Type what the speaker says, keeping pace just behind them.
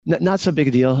Not so big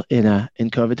a deal in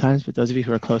COVID times, but those of you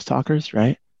who are close talkers,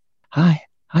 right? Hi,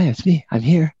 hi, it's me. I'm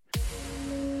here.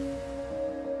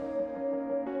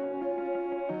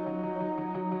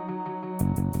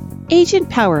 Agent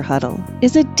Power Huddle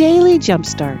is a daily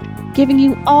jumpstart, giving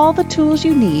you all the tools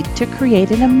you need to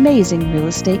create an amazing real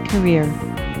estate career.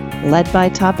 Led by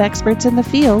top experts in the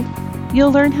field,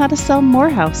 you'll learn how to sell more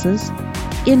houses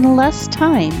in less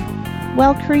time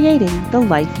while creating the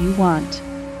life you want.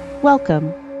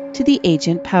 Welcome to the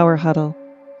Agent Power Huddle.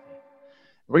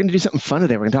 We're going to do something fun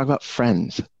today. We're going to talk about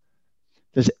friends.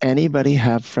 Does anybody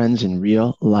have friends in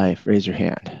real life? Raise your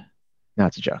hand. No,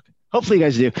 it's a joke. Hopefully you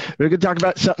guys do. We're going to talk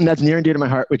about something that's near and dear to my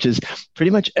heart, which is pretty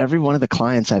much every one of the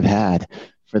clients I've had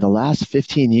for the last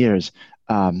 15 years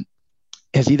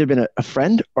has either been a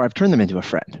friend or I've turned them into a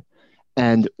friend.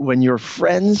 And when your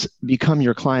friends become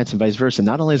your clients and vice versa,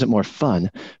 not only is it more fun,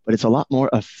 but it's a lot more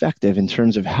effective in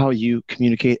terms of how you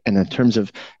communicate and in terms of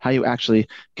how you actually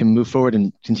can move forward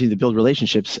and continue to build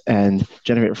relationships and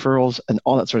generate referrals and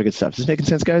all that sort of good stuff. Is this making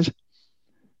sense, guys?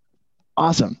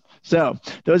 Awesome. So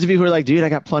those of you who are like, dude, I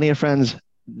got plenty of friends,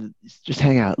 just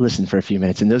hang out, listen for a few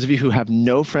minutes. And those of you who have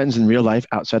no friends in real life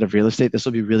outside of real estate, this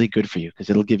will be really good for you because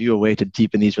it'll give you a way to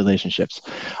deepen these relationships.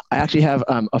 I actually have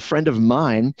a friend of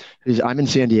mine I'm in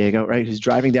San Diego, right? Who's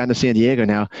driving down to San Diego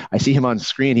now. I see him on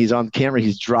screen. He's on camera.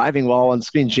 He's driving while on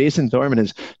screen. Jason Thorman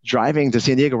is driving to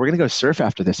San Diego. We're going to go surf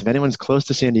after this. If anyone's close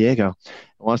to San Diego and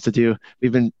wants to do,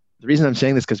 the reason I'm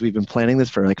saying this is because we've been planning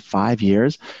this for like 5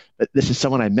 years, but this is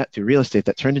someone I met through real estate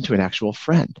that turned into an actual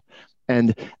friend.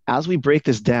 And as we break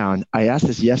this down, I asked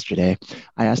this yesterday.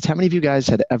 I asked how many of you guys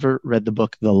had ever read the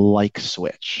book, The Like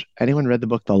Switch? Anyone read the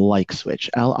book, The Like Switch?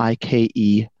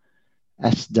 Likeswitch,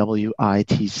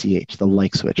 The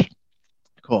Like Switch.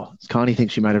 Cool. Connie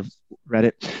thinks she might have read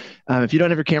it. If you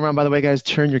don't have your camera on, by the way, guys,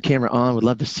 turn your camera on. Would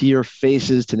love to see your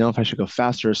faces to know if I should go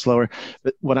faster or slower.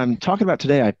 But what I'm talking about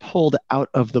today, I pulled out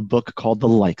of the book called The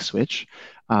Like Switch.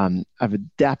 I've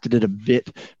adapted it a bit,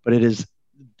 but it is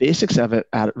basics of it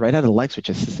right out of the Like Switch.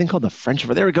 It's this thing called the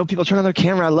friendship. There we go. People turn on their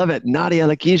camera. I love it. Nadia,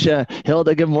 Lakeisha,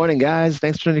 Hilda, good morning, guys.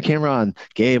 Thanks for turning your camera on.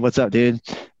 Gabe, what's up, dude?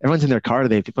 Everyone's in their car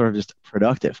today. People are just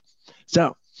productive.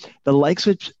 So the Like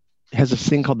Switch has this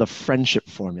thing called the friendship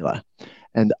formula.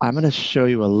 And I'm going to show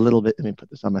you a little bit. Let me put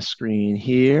this on my screen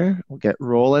here. We'll get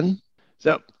rolling.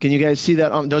 So can you guys see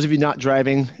that? Those of you not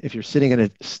driving, if you're sitting in a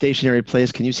stationary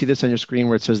place, can you see this on your screen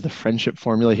where it says the friendship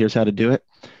formula? Here's how to do it.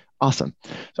 Awesome.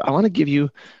 So I want to give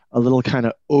you a little kind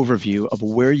of overview of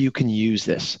where you can use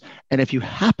this. And if you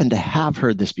happen to have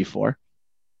heard this before,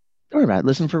 don't worry about it.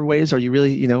 Listen for ways. Are you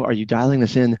really, are you dialing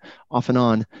this in off and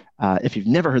on? If you've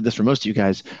never heard this for most of you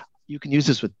guys, you can use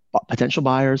this with potential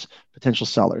buyers, potential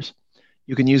sellers.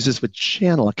 You can use this with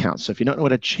channel accounts. So if you don't know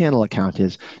what a channel account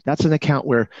is, that's an account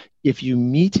where if you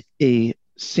meet a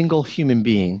single human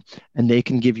being and they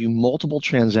can give you multiple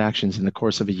transactions in the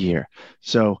course of a year.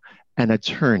 So an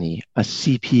attorney, a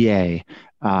CPA,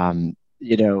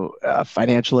 a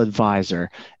financial advisor,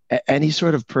 any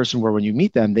sort of person where when you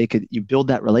meet them, you build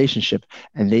that relationship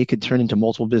and they could turn into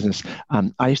multiple business.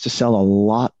 I used to sell a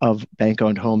lot of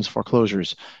bank-owned homes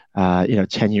foreclosures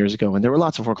 10 years ago, and there were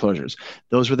lots of foreclosures.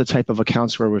 Those were the type of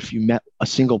accounts where if you met a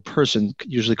single person,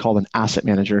 usually called an asset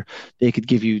manager, they could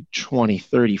give you 20,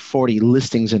 30, 40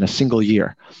 listings in a single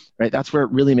year, right? That's where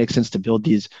it really makes sense to build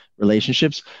these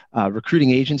relationships.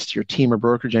 Recruiting agents to your team or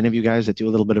brokerage, any of you guys that do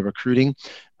a little bit of recruiting,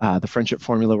 the friendship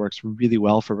formula works really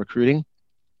well for recruiting.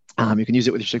 You can use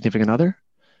it with your significant other.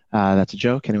 That's a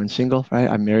joke. Anyone single, right?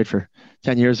 I'm married for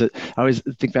 10 years. I always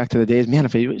think back to the days, man,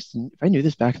 if I knew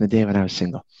this back in the day when I was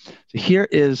single. So here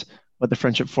is what the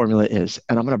friendship formula is.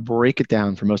 And I'm going to break it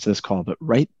down for most of this call, but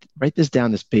write this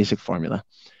down, this basic formula.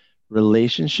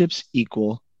 Relationships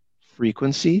equal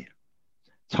frequency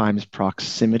times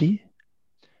proximity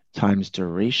times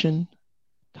duration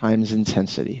times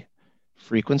intensity.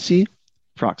 Frequency,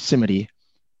 proximity,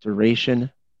 duration,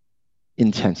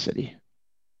 intensity.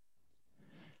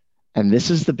 And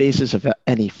this is the basis of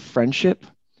any friendship,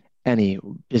 any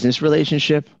business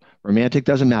relationship, romantic,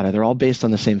 doesn't matter. They're all based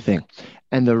on the same thing.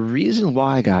 And the reason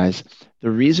why, guys, the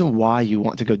reason why you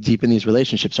want to go deep in these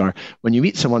relationships are when you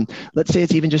meet someone, let's say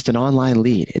it's even just an online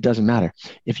lead, it doesn't matter.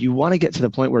 If you want to get to the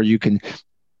point where you can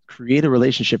create a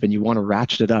relationship and you want to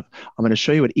ratchet it up, I'm going to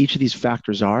show you what each of these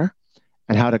factors are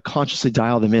and how to consciously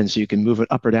dial them in so you can move it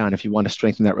up or down if you want to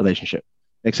strengthen that relationship.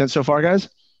 Make sense so far, guys?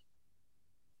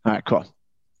 All right, cool.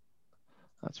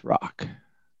 Let's rock.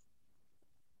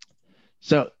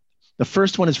 So the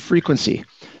first one is frequency.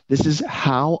 This is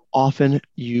how often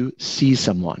you see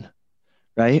someone,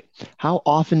 right? How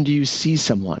often do you see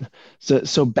someone?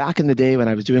 So back in the day when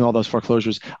I was doing all those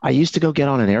foreclosures, I used to go get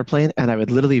on an airplane and I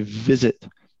would literally visit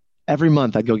every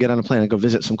month. I'd go get on a plane and go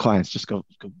visit some clients, just go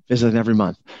visit them every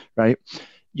month, right?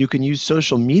 You can use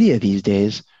social media these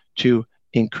days to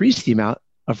increase the amount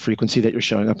of frequency that you're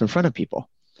showing up in front of people.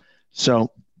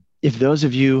 So if those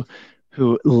of you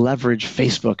who leverage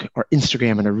Facebook or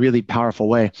Instagram in a really powerful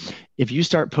way, if you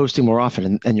start posting more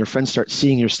often and your friends start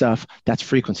seeing your stuff, that's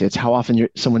frequency. It's how often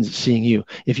someone's seeing you.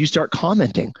 If you start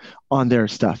commenting on their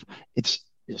stuff, it's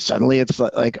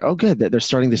like, oh, good, that they're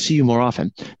starting to see you more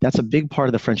often. That's a big part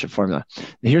of the friendship formula.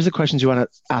 Now, here's the questions you want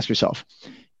to ask yourself.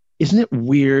 Isn't it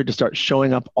weird to start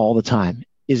showing up all the time?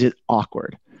 Is it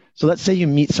awkward? So let's say you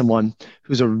meet someone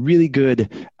who's a really good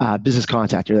business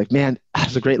contact. You're like, man,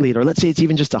 that's a great lead. Or let's say it's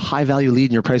even just a high value lead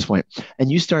in your price point.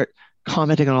 And you start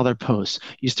commenting on all their posts.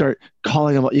 You start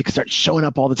calling them, you can start showing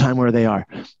up all the time where they are.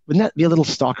 Wouldn't that be a little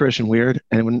stalkerish and weird?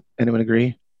 Anyone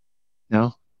agree?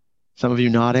 No? Some of you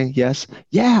nodding, yes?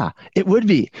 Yeah, it would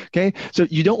be, okay? So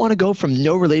you don't want to go from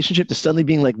no relationship to suddenly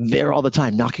being like there all the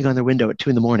time, knocking on their window at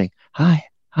 2 a.m. Hi,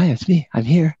 it's me, I'm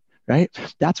here, right?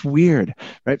 That's weird,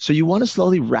 right? So you want to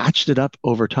slowly ratchet it up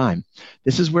over time.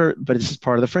 This is part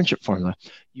of the friendship formula.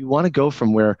 You want to go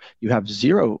from where you have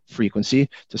zero frequency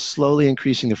to slowly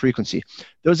increasing the frequency.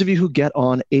 Those of you who get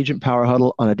on Agent Power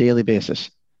Huddle on a daily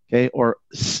basis, okay, or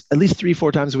at least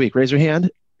 3-4 times a week, raise your hand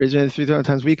 3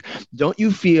 times a week. Don't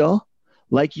you feel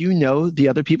like you know the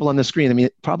other people on the screen? I mean,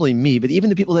 probably me, but even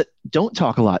the people that don't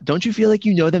talk a lot, don't you feel like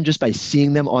you know them just by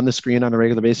seeing them on the screen on a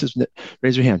regular basis?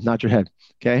 Raise your hand, nod your head,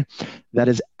 okay? That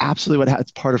is absolutely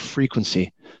it's part of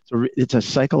frequency. So it's a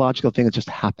psychological thing that just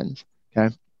happens,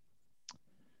 okay?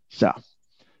 So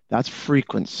that's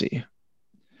frequency.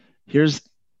 Here's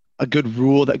a good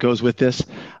rule that goes with this.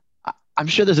 I'm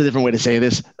sure there's a different way to say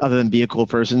this other than be a cool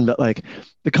person, but like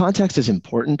the context is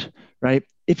important, right?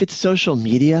 If it's social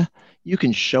media, you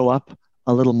can show up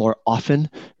a little more often,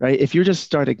 right? If you're just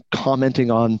started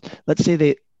commenting on, let's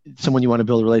say someone you want to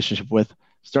build a relationship with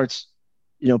starts,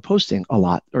 posting a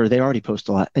lot, or they already post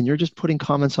a lot, and you're just putting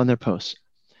comments on their posts.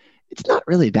 It's not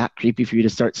really that creepy for you to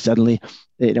start suddenly,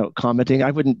 commenting.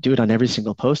 I wouldn't do it on every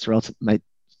single post, or else it might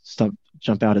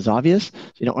jump out as obvious.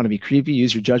 So you don't want to be creepy,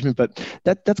 use your judgment, but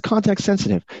that's context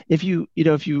sensitive. If you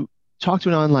talk to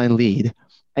an online lead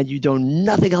and you know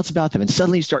nothing else about them, and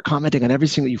suddenly you start commenting on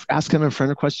everything that you ask them in a friend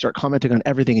request, start commenting on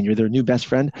everything, and you're their new best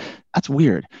friend, that's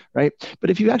weird, right? But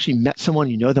if you actually met someone,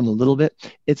 you know them a little bit,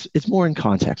 it's more in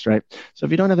context, right? So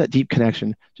if you don't have that deep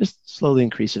connection, just slowly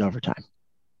increase it over time.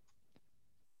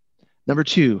 Number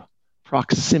 2,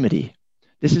 proximity.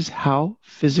 This is how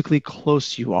physically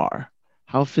close you are.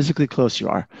 How physically close you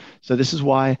are. So this is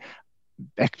why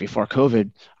back before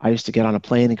COVID, I used to get on a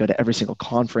plane and go to every single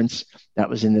conference that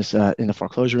was in this in the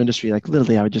foreclosure industry. Like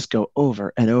literally, I would just go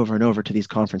over and over and over to these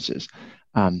conferences.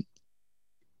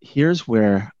 Here's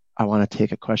where I want to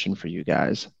take a question for you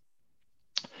guys.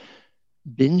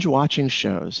 Binge watching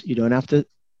shows. You don't have to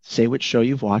say which show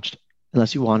you've watched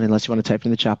unless you want to type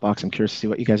in the chat box. I'm curious to see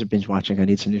what you guys are binge watching. I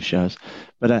need some new shows.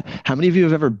 But how many of you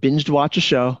have ever binged watched a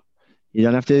show? You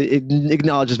don't have to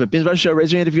acknowledge this, but binge watch a show.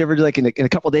 Raise your hand if you ever, like in a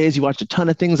couple of days, you watched a ton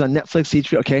of things on Netflix,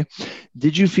 HBO. Okay.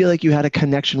 Did you feel like you had a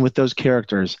connection with those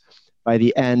characters by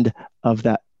the end of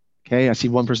that? Okay. I see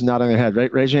one person nodding their head,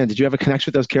 right? Raise your hand. Did you have a connection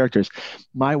with those characters?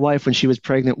 My wife, when she was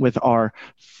pregnant with our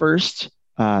first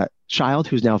child,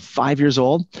 who's now 5 years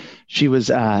old, she was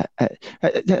had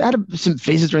some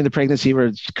phases during the pregnancy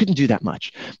where she couldn't do that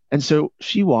much. And so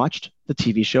she watched the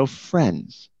TV show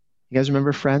Friends. You guys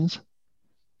remember Friends?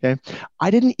 Okay.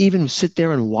 I didn't even sit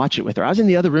there and watch it with her. I was in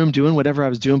the other room doing whatever I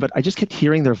was doing, but I just kept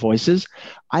hearing their voices.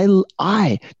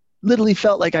 I literally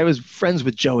felt like I was friends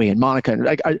with Joey and Monica. And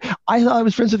I thought I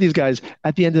was friends with these guys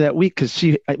at the end of that week because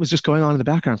it was just going on in the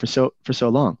background for so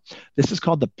long. This is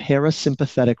called the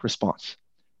parasympathetic response.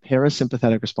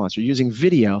 Parasympathetic response. You're using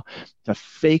video to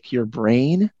fake your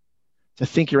brain to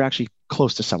think you're actually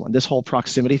close to someone. This whole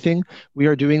proximity thing, we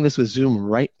are doing this with Zoom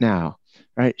right now.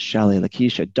 Right? Shelly,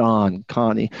 Lakeisha, Dawn,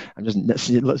 Connie. I'm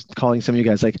just calling some of you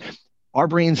guys. Like, our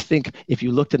brains think if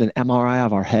you looked at an MRI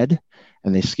of our head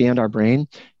and they scanned our brains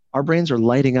are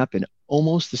lighting up in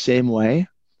almost the same way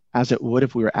as it would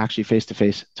if we were actually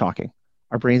face-to-face talking.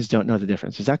 Our brains don't know the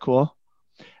difference. Is that cool?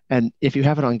 And if you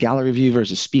have it on gallery view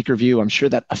versus speaker view, I'm sure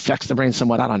that affects the brain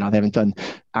somewhat. I don't know. They haven't done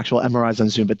actual MRIs on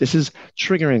Zoom, but this is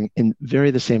triggering in very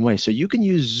the same way. So you can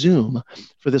use Zoom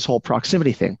for this whole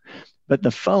proximity thing. But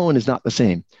the phone is not the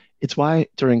same. It's why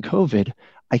during COVID,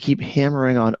 I keep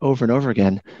hammering on over and over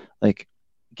again, like,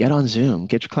 get on Zoom,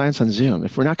 get your clients on Zoom.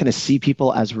 If we're not going to see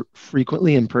people as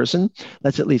frequently in person,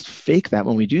 let's at least fake that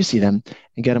when we do see them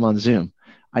and get them on Zoom.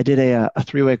 I did a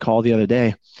three-way call the other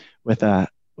day with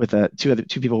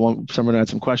two people. Someone had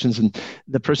some questions, and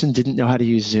the person didn't know how to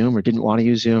use Zoom or didn't want to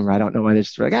use Zoom, or I don't know why. They're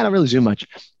just like, I don't really Zoom much,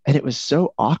 and it was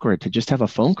so awkward to just have a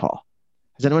phone call.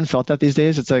 Has anyone felt that these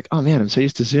days? It's like, oh man, I'm so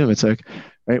used to Zoom. It's like,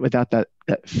 right, without that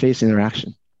face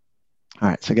interaction. All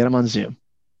right, so get them on Zoom.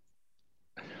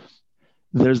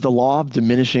 There's the law of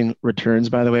diminishing returns,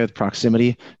 by the way, with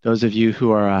proximity. Those of you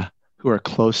who are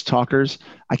close talkers,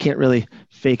 I can't really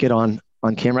fake it on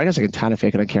camera. I guess I can kind of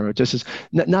fake it on camera. Just as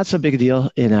not so big a deal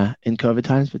in COVID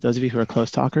times. But those of you who are close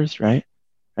talkers, right?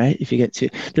 If you get to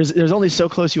there's only so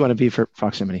close you want to be for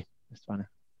proximity. Just want to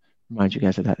remind you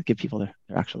guys of that. Give people their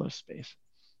actual space.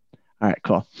 All right,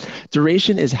 cool.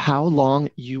 Duration is how long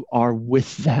you are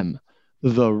with them.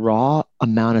 The raw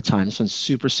amount of time. This one's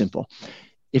super simple.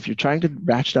 If you're trying to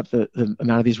ratchet up the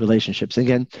amount of these relationships,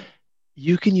 again,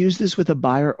 you can use this with a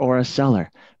buyer or a seller,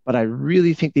 but I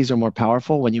really think these are more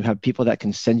powerful when you have people that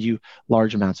can send you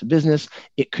large amounts of business.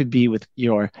 It could be with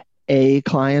your A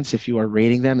clients if you are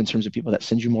rating them in terms of people that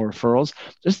send you more referrals.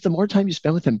 Just the more time you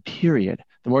spend with them, period.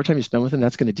 The more time you spend with them,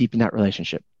 that's going to deepen that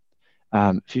relationship.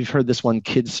 If you've heard this one,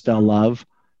 kids spell love,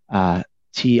 Time.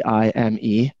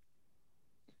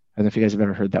 I don't know if you guys have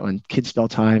ever heard that one. Kids spell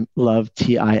time, love,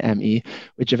 Time,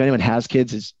 which if anyone has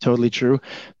kids is totally true.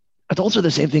 Adults are the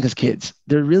same thing as kids.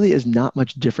 There really is not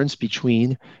much difference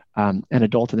between an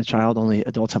adult and a child. Only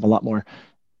adults have a lot more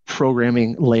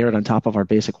programming layered on top of our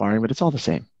basic wiring, but it's all the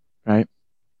same, right?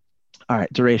 All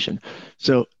right, duration.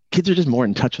 So kids are just more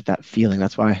in touch with that feeling.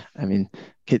 That's why,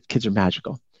 kids are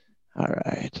magical. All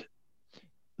right.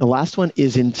 The last one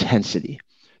is intensity.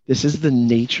 This is the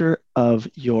nature of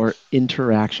your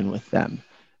interaction with them.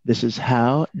 This is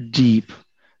how deep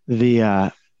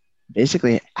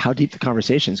basically how deep the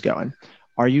conversation is going.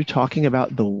 Are you talking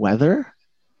about the weather?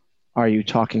 Are you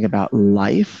talking about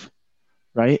life?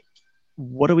 Right?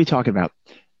 What are we talking about?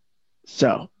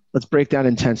 So let's break down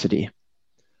intensity.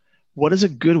 What is a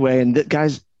good way? And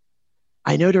guys,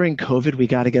 I know during COVID, we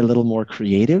got to get a little more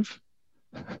creative.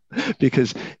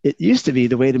 Because it used to be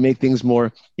the way to make things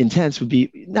more intense would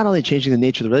be not only changing the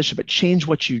nature of the relationship, but change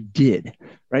what you did,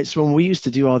 right? So when we used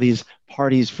to do all these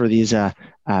parties for these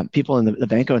people in the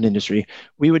bank-owned industry,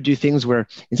 we would do things where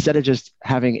instead of just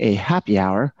having a happy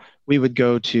hour, we would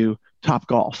go to Top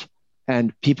Golf.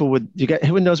 And people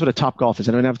who knows what a Top Golf is?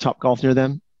 Anyone have a Top Golf near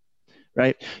them?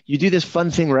 Right? You do this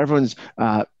fun thing where everyone's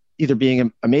either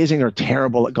being amazing or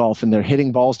terrible at golf, and they're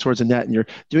hitting balls towards the net, and you're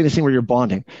doing this thing where you're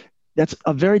bonding. That's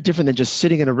very different than just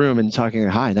sitting in a room and talking,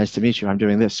 hi, nice to meet you, I'm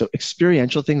doing this. So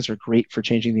experiential things are great for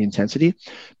changing the intensity,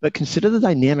 but consider the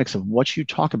dynamics of what you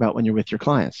talk about when you're with your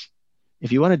clients.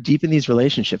 If you want to deepen these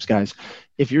relationships, guys,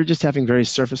 if you're just having very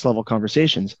surface level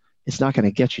conversations, it's not going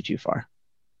to get you too far.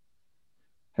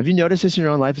 Have you noticed this in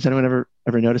your own life? Has anyone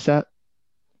ever noticed that?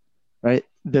 Right?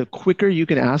 The quicker you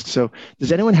can ask. So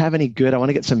does anyone have any good, I want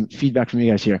to get some feedback from you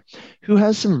guys here. Who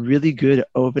has some really good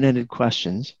open-ended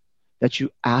questions that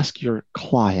you ask your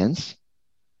clients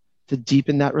to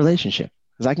deepen that relationship?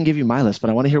 Because I can give you my list, but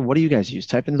I want to hear, what do you guys use?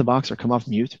 Type into the box or come off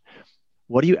mute.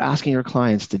 What are you asking your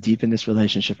clients to deepen this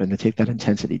relationship and to take that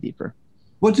intensity deeper?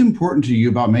 What's important to you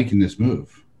about making this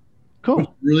move? Cool. What's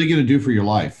it really going to do for your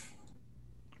life?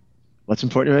 What's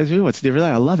important to you? What's the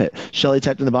I love it. Shelly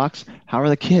typed in the box, how are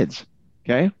the kids?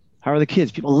 Okay. How are the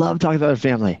kids? People love talking about their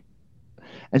family.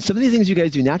 And some of these things you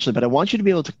guys do naturally, but I want you to be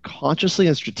able to consciously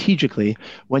and strategically,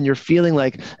 when you're feeling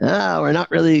like, we're not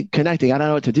really connecting, I don't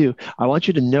know what to do, I want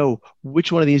you to know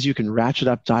which one of these you can ratchet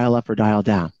up, or dial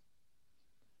down.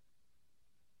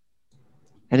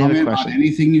 Any other questions? On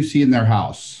anything you see in their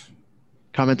house.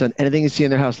 Comment on anything you see in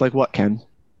their house, like what, Ken?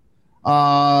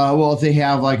 Well, if they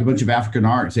have like a bunch of African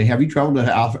art, say, have you traveled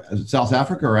to South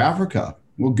Africa or Africa?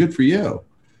 Well, good for you.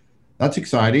 That's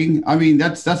exciting. I mean,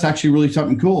 that's actually really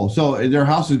something cool. So their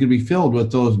house is going to be filled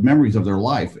with those memories of their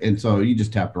life. And so you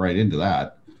just tapped right into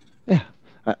that. Yeah,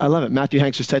 I love it. Matthew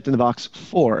Hanks just typed in the box,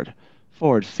 Ford,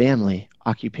 family,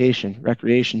 occupation,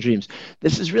 recreation, dreams.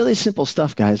 This is really simple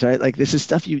stuff, guys, right? Like this is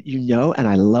stuff you know, and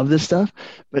I love this stuff,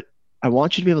 but I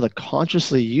want you to be able to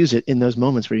consciously use it in those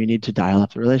moments where you need to dial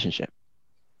up the relationship.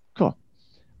 Cool.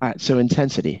 All right, so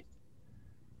intensity.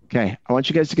 Okay, I want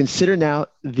you guys to consider now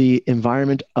the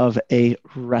environment of a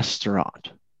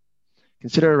restaurant.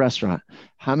 Consider a restaurant.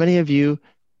 How many of you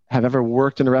have ever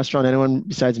worked in a restaurant? Anyone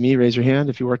besides me, raise your hand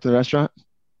if you worked in a restaurant.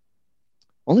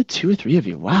 Only 2 or 3 of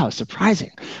you. Wow,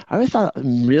 surprising. I always thought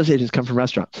real estate agents come from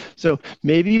restaurants. So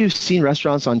maybe you've seen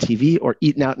restaurants on TV or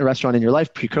eaten out in a restaurant in your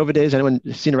life, pre-COVID days. Anyone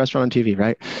seen a restaurant on TV,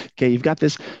 right? Okay, you've got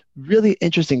this really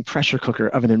interesting pressure cooker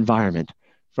of an environment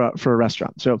for a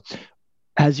restaurant. So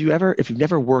if you've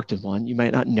never worked in one, you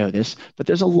might not know this, but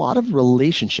there's a lot of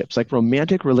relationships, like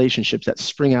romantic relationships that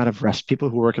spring out of people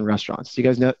who work in restaurants. Do you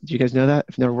guys know that?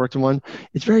 If you've never worked in one,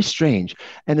 it's very strange.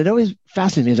 And it always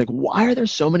fascinates me. It's like, why are there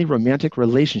so many romantic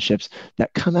relationships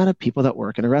that come out of people that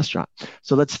work in a restaurant?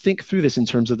 So let's think through this in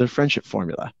terms of the friendship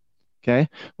formula. Okay.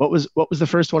 What was the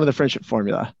first one of the friendship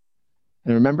formula?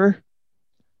 And remember,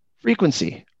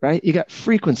 frequency, right? You got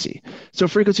frequency. So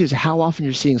frequency is how often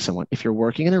you're seeing someone. If you're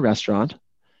working in a restaurant,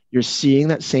 you're seeing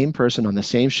that same person on the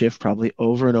same shift probably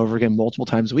over and over again, multiple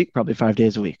times a week, probably 5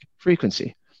 days a week.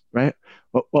 Frequency, right?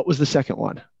 What was the second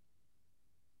one?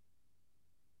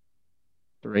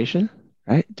 Duration,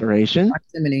 right? Duration.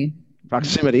 Proximity.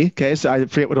 Proximity. Okay, so I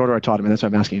forget what order I taught him, and that's why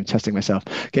I'm asking you, testing myself.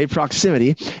 Okay,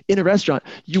 proximity. In a restaurant,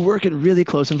 you work in a really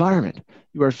close environment.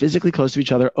 You are physically close to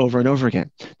each other over and over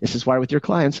again. This is why with your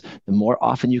clients, the more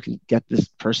often you can get this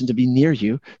person to be near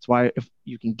you, it's why if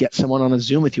you can get someone on a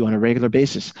Zoom with you on a regular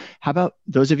basis. How about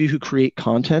those of you who create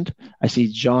content? I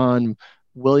see John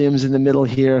Williams in the middle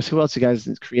here. So who else you guys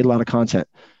create a lot of content?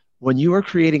 When you are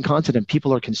creating content and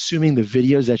people are consuming the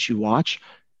videos that you watch,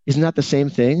 isn't that the same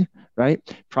thing? Right?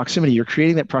 Proximity, you're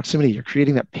creating that proximity, you're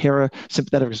creating that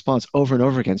parasympathetic response over and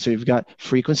over again. So you've got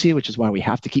frequency, which is why we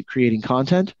have to keep creating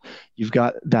content. You've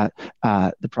got that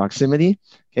the proximity.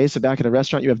 Okay, so back at a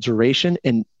restaurant, you have duration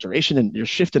and your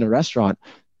shift in a restaurant,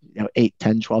 8,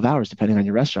 10, 12 hours, depending on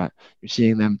your restaurant. You're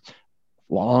seeing them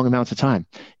long amounts of time.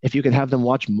 If you could have them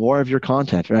watch more of your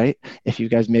content, right? If you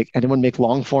guys anyone make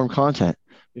long form content,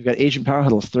 we've got Agent Power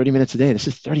Huddles, 30 minutes a day. This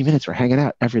is 30 minutes. We're hanging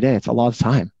out every day. It's a lot of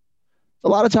time. A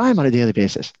lot of time on a daily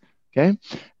basis. Okay.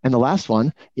 And the last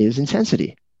one is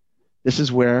intensity. This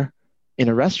is where in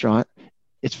a restaurant,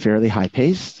 it's fairly high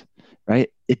paced,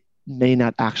 right? It may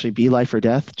not actually be life or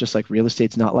death, just like real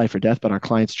estate's not life or death, but our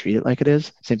clients treat it like it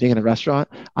is. Same thing in a restaurant.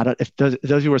 If those of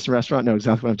you who work in a restaurant know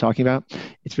exactly what I'm talking about.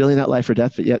 It's really not life or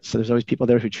death, but yet, so there's always people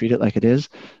there who treat it like it is.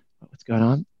 What's going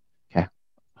on? Okay.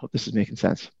 Hope this is making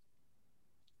sense.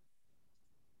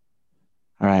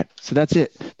 All right. So that's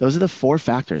it. Those are the 4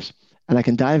 factors. And I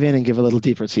can dive in and give a little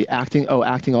deeper. See, acting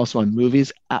also on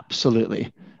movies.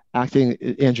 Absolutely. Acting,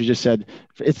 Andrew just said,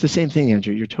 it's the same thing,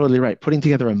 Andrew. You're totally right. Putting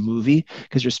together a movie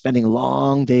because you're spending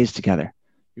long days together.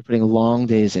 You're putting long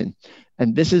days in.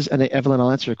 And Evelyn,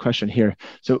 I'll answer a question here.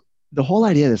 So the whole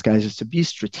idea of this, guys, is to be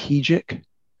strategic,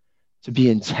 to be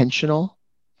intentional,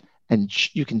 and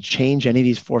you can change any of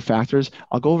these 4 factors.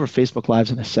 I'll go over Facebook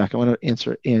Lives in a sec. I want to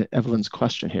answer Evelyn's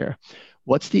question here.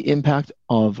 What's the impact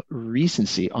of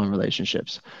recency on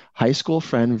relationships? High school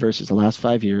friend versus the last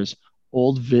 5 years,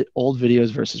 old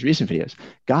videos versus recent videos.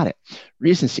 Got it.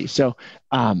 Recency. So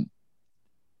are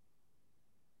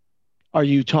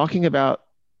you talking about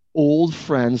old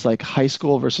friends like high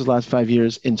school versus last 5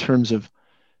 years in terms of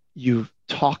you've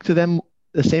talked to them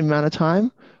the same amount of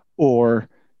time, or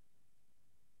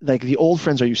like the old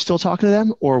friends, are you still talking to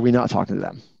them or are we not talking to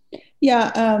them?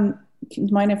 Yeah. Do you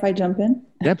mind if I jump in?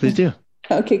 Yeah, please do.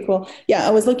 Okay, cool. Yeah,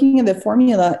 I was looking at the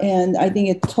formula and I think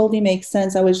it totally makes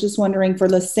sense. I was just wondering for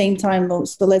the same time,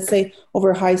 so let's say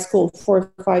over high school, 4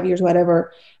 or 5 years,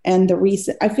 whatever, and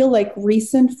I feel like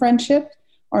recent friendship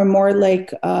are more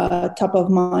like top of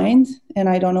mind. And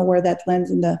I don't know where that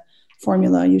lands in the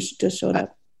formula you just showed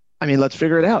up. I mean, let's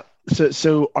figure it out.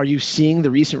 So are you seeing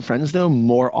the recent friends though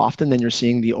more often than you're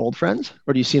seeing the old friends,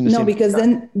 or do you see them the same? No, because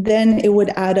then it would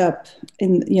add up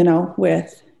in,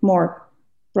 with more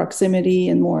proximity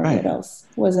and more, right. What else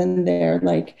was in there,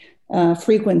 like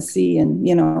frequency and,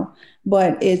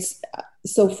 but it's,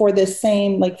 so for the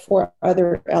same, like for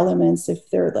other elements, if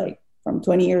they're like from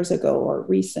 20 years ago or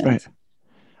recent. Right.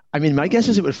 I mean, my guess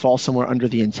is it would fall somewhere under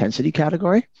the intensity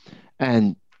category.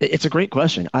 And it's a great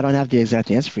question. I don't have the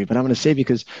exact answer for you, but I'm going to say,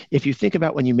 because if you think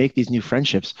about when you make these new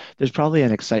friendships, there's probably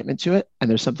an excitement to it and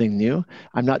there's something new.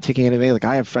 I'm not taking it away. Like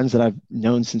I have friends that I've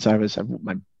known since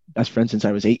my best friend since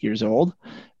I was 8 years old,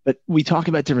 but we talk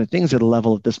about different things at a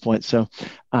level at this point. So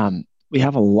we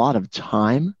have a lot of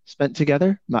time spent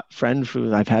together. My friend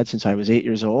who I've had since I was 8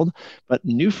 years old, but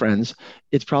new friends,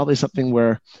 it's probably something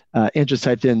where Andrew's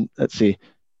typed in, let's see,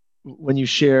 when you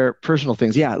share personal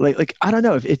things. Yeah. Like, I don't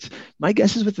know if it's, my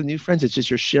guess is with the new friends, it's just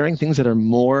you're sharing things that are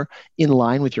more in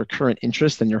line with your current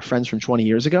interests than your friends from 20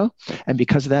 years ago. And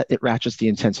because of that, it ratchets the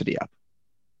intensity up.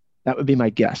 That would be my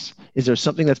guess. Is there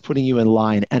something that's putting you in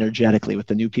line energetically with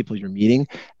the new people you're meeting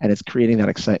and it's creating that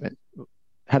excitement?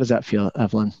 How does that feel,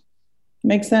 Evelyn?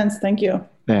 Makes sense. Thank you.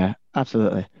 Yeah,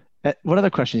 absolutely. What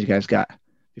other questions you guys got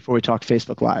before we talk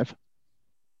Facebook Live?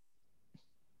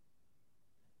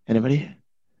 Anybody?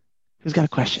 Who's got a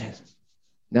question?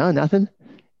 No, nothing?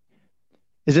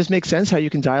 Does this make sense how you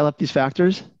can dial up these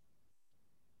factors?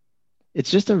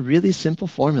 It's just a really simple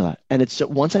formula. And it's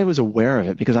once I was aware of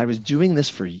it, because I was doing this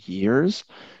for years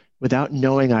without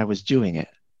knowing I was doing it,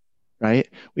 right?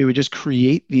 We would just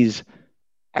create these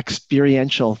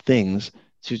experiential things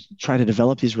to try to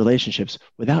develop these relationships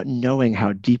without knowing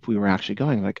how deep we were actually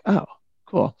going. Like, oh,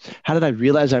 cool. How did I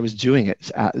realize I was doing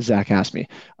it? Zach asked me.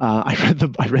 I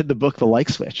read the book, The Like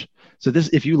Switch. So this,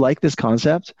 if you like this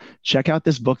concept, check out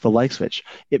this book, The Like Switch.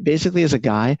 It basically is a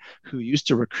guy who used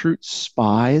to recruit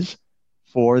spies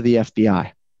for the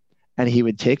FBI. And he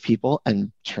would take people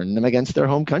and turn them against their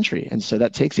home country. And so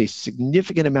that takes a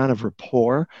significant amount of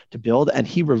rapport to build. And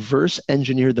he reverse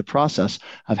engineered the process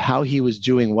of how he was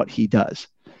doing what he does.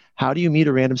 How do you meet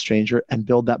a random stranger and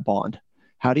build that bond?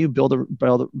 How do you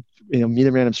meet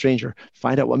a random stranger,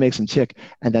 find out what makes them tick,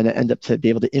 and then end up to be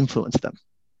able to influence them?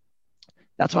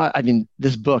 That's why, I mean,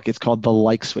 this book, it's called The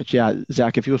Like Switch. Yeah,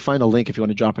 Zach, if you would find a link, if you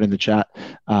want to drop it in the chat,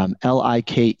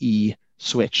 Like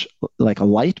switch, like a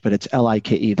light, but it's Like,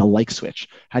 the like switch.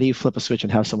 How do you flip a switch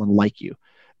and have someone like you?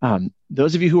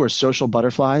 Those of you who are social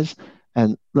butterflies,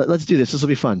 and let's do this. This will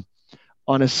be fun.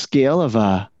 On a scale of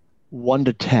 1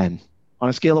 to 10, go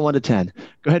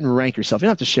ahead and rank yourself. You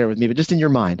don't have to share with me, but just in your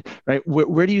mind, right?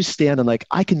 Where do you stand on like,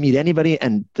 I can meet anybody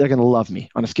and they're going to love me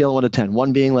on a scale of 1 to 10?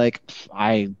 1 being like,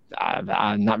 I'm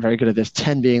not very good at this.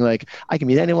 10 being like, I can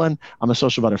meet anyone. I'm a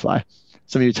social butterfly.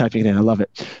 Some of you typing it in. I love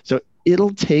it. So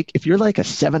it'll take, if you're like a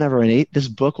 7 or an 8, this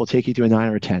book will take you to a 9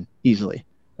 or a 10 easily,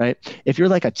 right? If you're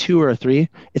like a 2 or a 3,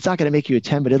 it's not going to make you a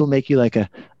 10, but it'll make you like a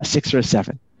 6 or a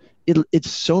 7. It's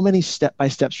so many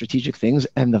step-by-step strategic things,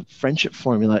 and the friendship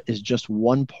formula is just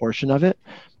one portion of it.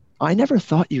 I never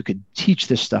thought you could teach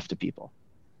this stuff to people.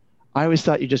 I always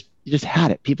thought you just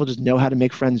had it. People just know how to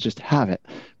make friends, just have it.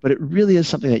 But it really is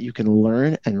something that you can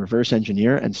learn and reverse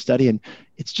engineer and study. And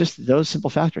it's just those simple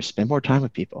factors. Spend more time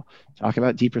with people. Talk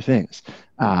about deeper things.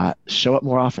 Show up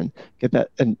more often. Get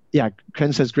that. And yeah,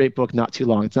 Kren says, great book, not too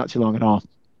long. It's not too long at all.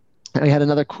 And we had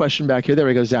another question back here. There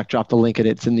we go. Zach dropped the link.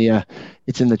 It's in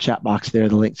the chat box there,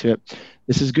 the link to it.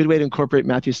 This is a good way to incorporate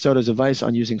Matthew Soto's advice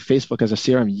on using Facebook as a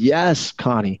CRM. Yes,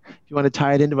 Connie. If you want to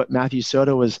tie it into what Matthew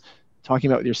Soto was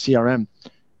talking about with your CRM,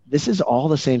 this is all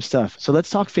the same stuff. So let's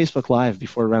talk Facebook Live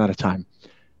before we run out of time.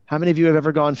 How many of you have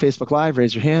ever gone Facebook Live?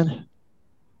 Raise your hand.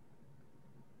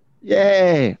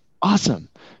 Yay. Awesome.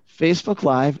 Facebook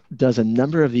Live does a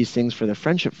number of these things for the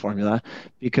friendship formula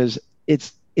because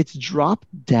it's dropped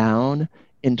down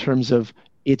in terms of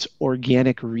its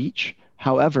organic reach.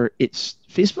 However,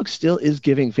 Facebook still is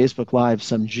giving Facebook Live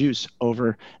some juice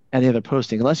over any other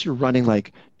posting. Unless you're running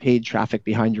like paid traffic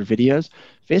behind your videos,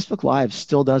 Facebook Live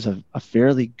still does a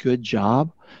fairly good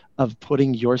job of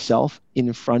putting yourself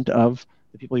in front of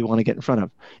the people you want to get in front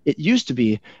of. It used to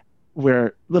be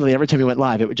where literally every time you went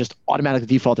live, it would just automatically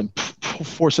default and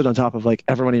force it on top of like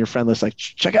everyone in your friend list, like,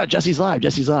 check out Jesse's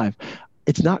live.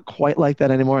 It's not quite like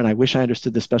that anymore, and I wish I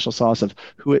understood the special sauce of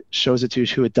who it shows it to,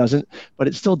 who it doesn't, but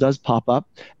it still does pop up,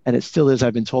 and it still is,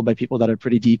 I've been told by people that are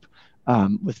pretty deep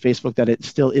with Facebook, that it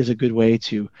still is a good way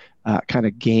to kind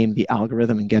of game the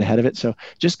algorithm and get ahead of it. So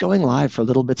just going live for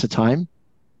little bits of time,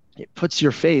 it puts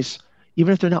your face,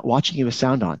 even if they're not watching you with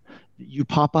sound on, you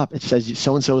pop up, it says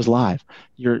so-and-so is live.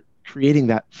 You're creating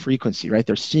that frequency, right?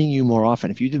 They're seeing you more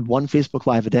often. If you did one Facebook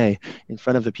Live a day in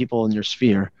front of the people in your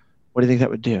sphere, what do you think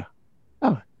that would do?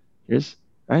 Oh, here's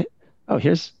right. Oh,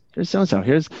 here's so-and-so.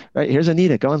 Here's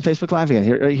Anita. Go on Facebook Live again.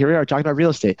 Here we are talking about real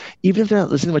estate. Even if they're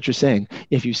not listening to what you're saying,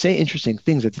 if you say interesting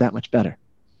things, it's that much better.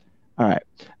 All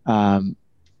right.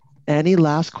 Any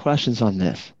last questions on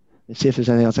this? Let's see if there's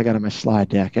anything else I got on my slide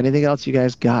deck. Anything else you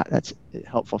guys got that's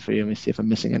helpful for you? Let me see if I'm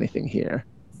missing anything here.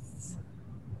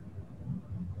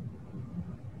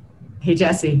 Hey,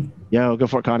 Jesse. Yo, go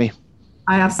for it, Connie.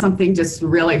 I have something just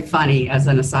really funny as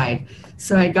an aside.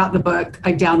 So I got the book,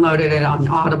 I downloaded it on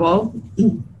Audible,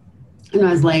 and I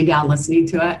was laying down listening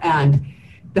to it, and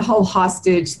the whole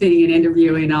hostage thing and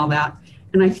interviewing and all that.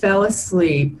 And I fell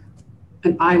asleep,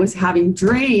 and I was having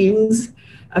dreams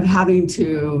of having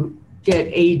to get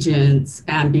agents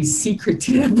and be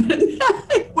secretive. And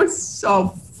it was so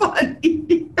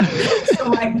funny.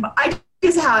 So I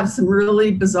just have some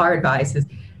really bizarre advices.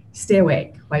 Stay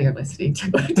awake while you're listening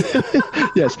to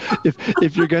it. Yes,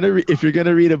 if you're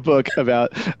gonna read a book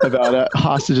about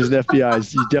hostages and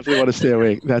FBI's, you definitely want to stay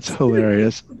awake. That's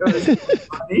hilarious.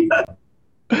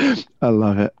 I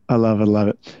love it. I love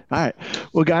it. All right,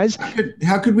 well, guys,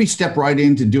 how could we step right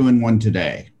into doing one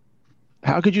today?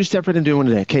 How could you step right into doing one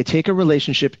today? Okay, take a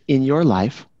relationship in your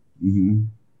life. Mm-hmm.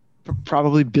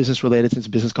 Probably business related, since it's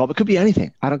a business call, but it could be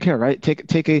anything. I don't care, right?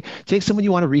 Take someone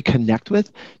you want to reconnect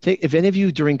with. If any of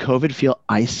you during COVID feel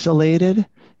isolated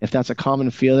if that's a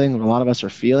common feeling a lot of us are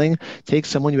feeling, take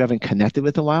someone you haven't connected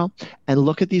with in a while and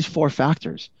look at these 4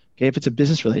 factors. Okay, if it's a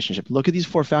business relationship, look at these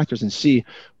 4 factors and see,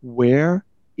 where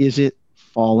is it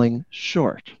falling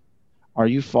short? Are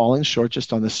you falling short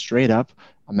just on the straight up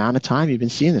amount of time you've been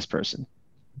seeing this person?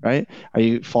 Right? Are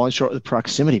you falling short with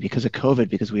proximity because of COVID,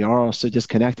 because we are all so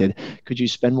disconnected? Could you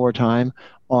spend more time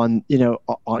on,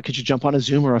 could you jump on a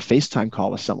Zoom or a FaceTime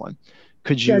call with someone?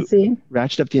 Could you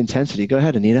ratchet up the intensity? Go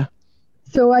ahead, Anita.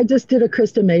 So I just did a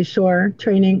Krista Mayshore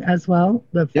training as well,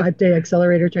 the 5-day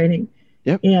accelerator training.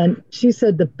 Yep. And she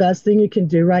said the best thing you can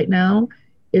do right now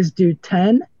is do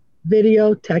 10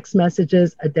 video text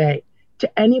messages a day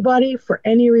to anybody for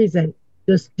any reason.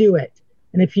 Just do it.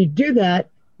 And if you do that,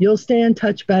 you'll stay in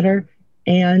touch better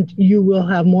and you will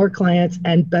have more clients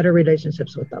and better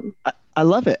relationships with them. I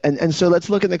love it. And so let's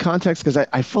look at the context, because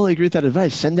I fully agree with that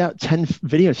advice. Send out 10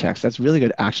 video texts. That's really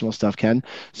good actionable stuff, Ken.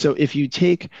 So if you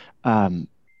take a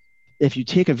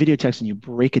video text and you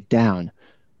break it down,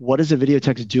 what is a video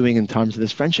text doing in terms of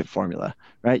this friendship formula,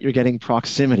 right? You're getting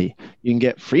proximity. You can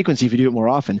get frequency if you do it more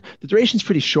often. The duration's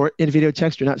pretty short in video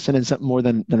text. You're not sending something more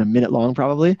than a minute long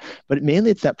probably, but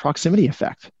mainly it's that proximity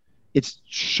effect. It's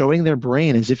showing their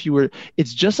brain as if you were,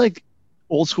 it's just like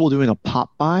old school doing a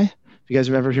pop by. If you guys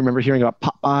remember hearing about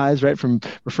pop buys, right, from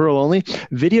referral only,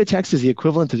 video text is the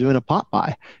equivalent to doing a pop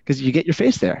by, because you get your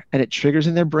face there and it triggers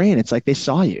in their brain. It's like they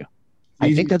saw you.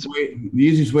 I think that's the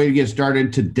easiest way to get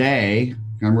started today.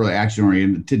 I'm really action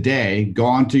oriented. Today, go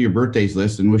on to your birthdays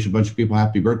list and wish a bunch of people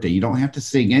happy birthday. You don't have to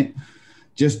sing it.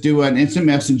 Just do an instant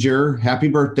messenger, happy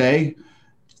birthday,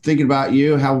 thinking about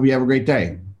you, how we have a great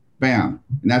day. Bam.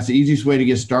 And that's the easiest way to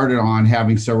get started on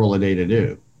having several a day to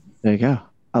do. There you go.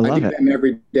 I do them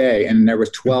every day. And there was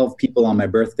 12 people on my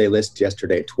birthday list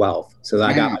yesterday at 12. So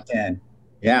I got my 10.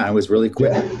 Yeah, it was really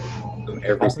quick. I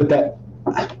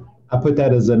put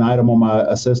that as an item on my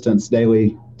assistant's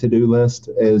daily to-do list.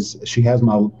 Is she has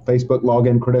my Facebook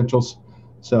login credentials.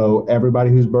 So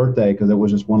everybody whose birthday, because it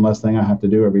was just one less thing I have to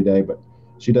do every day, but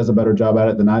she does a better job at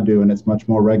it than I do, and it's much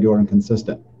more regular and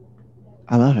consistent.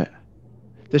 I love it.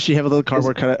 Does she have a little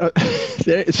cardboard cutout?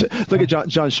 Look at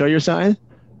John, show your sign.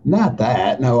 Not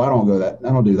that. No, I don't do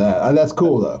that. That's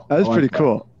cool though. That is pretty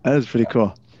cool. That is pretty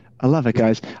cool. I love it,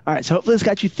 guys. All right, so hopefully this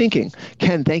got you thinking.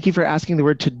 Ken, thank you for asking the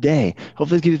word today.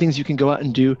 Hopefully this gives you things you can go out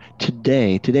and do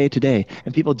today.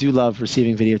 And people do love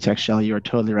receiving video text, Shelly. You are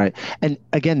totally right. And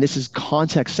again, this is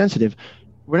context sensitive.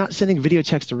 We're not sending video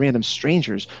text to random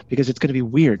strangers because it's going to be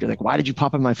weird. You're like, why did you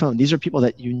pop on my phone? These are people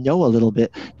that you know a little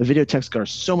bit. The video texts are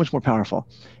so much more powerful.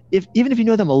 Even if you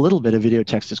know them a little bit, a video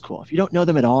text is cool. If you don't know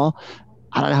them at all,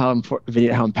 I don't know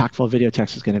how impactful video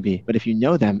text is going to be. But if you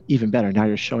know them, even better. Now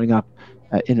you're showing up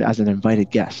as an invited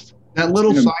guest. That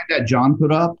little sign that John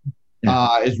put up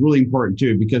is really important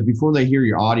too, because before they hear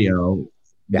your audio,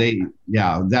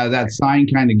 that sign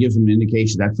kind of gives them an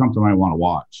indication that's something I want to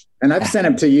watch. And I've sent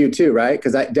them to you too, right?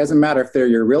 Because it doesn't matter if they're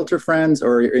your realtor friends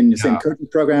or you're in the same coaching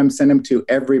program, send them to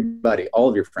everybody, all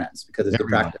of your friends, because it's good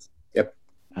practice. Yep.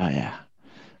 Oh, yeah.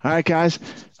 All right, guys.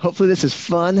 Hopefully this is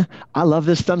fun. I love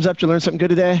this. Thumbs up to learn something good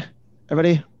today.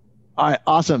 Everybody? All right,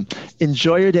 awesome.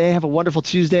 Enjoy your day. Have a wonderful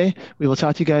Tuesday. We will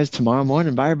talk to you guys tomorrow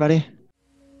morning. Bye, everybody.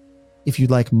 If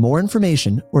you'd like more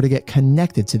information or to get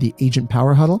connected to the Agent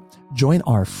Power Huddle, join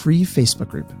our free Facebook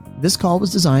group. This call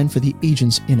was designed for the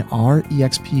agents in our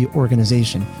EXP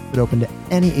organization, but open to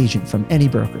any agent from any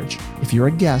brokerage. If you're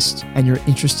a guest and you're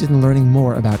interested in learning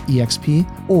more about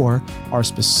EXP or our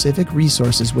specific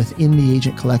resources within the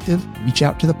Agent Collective, reach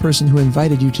out to the person who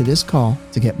invited you to this call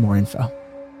to get more info.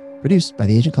 Produced by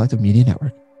the Agent Collective Media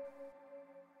Network.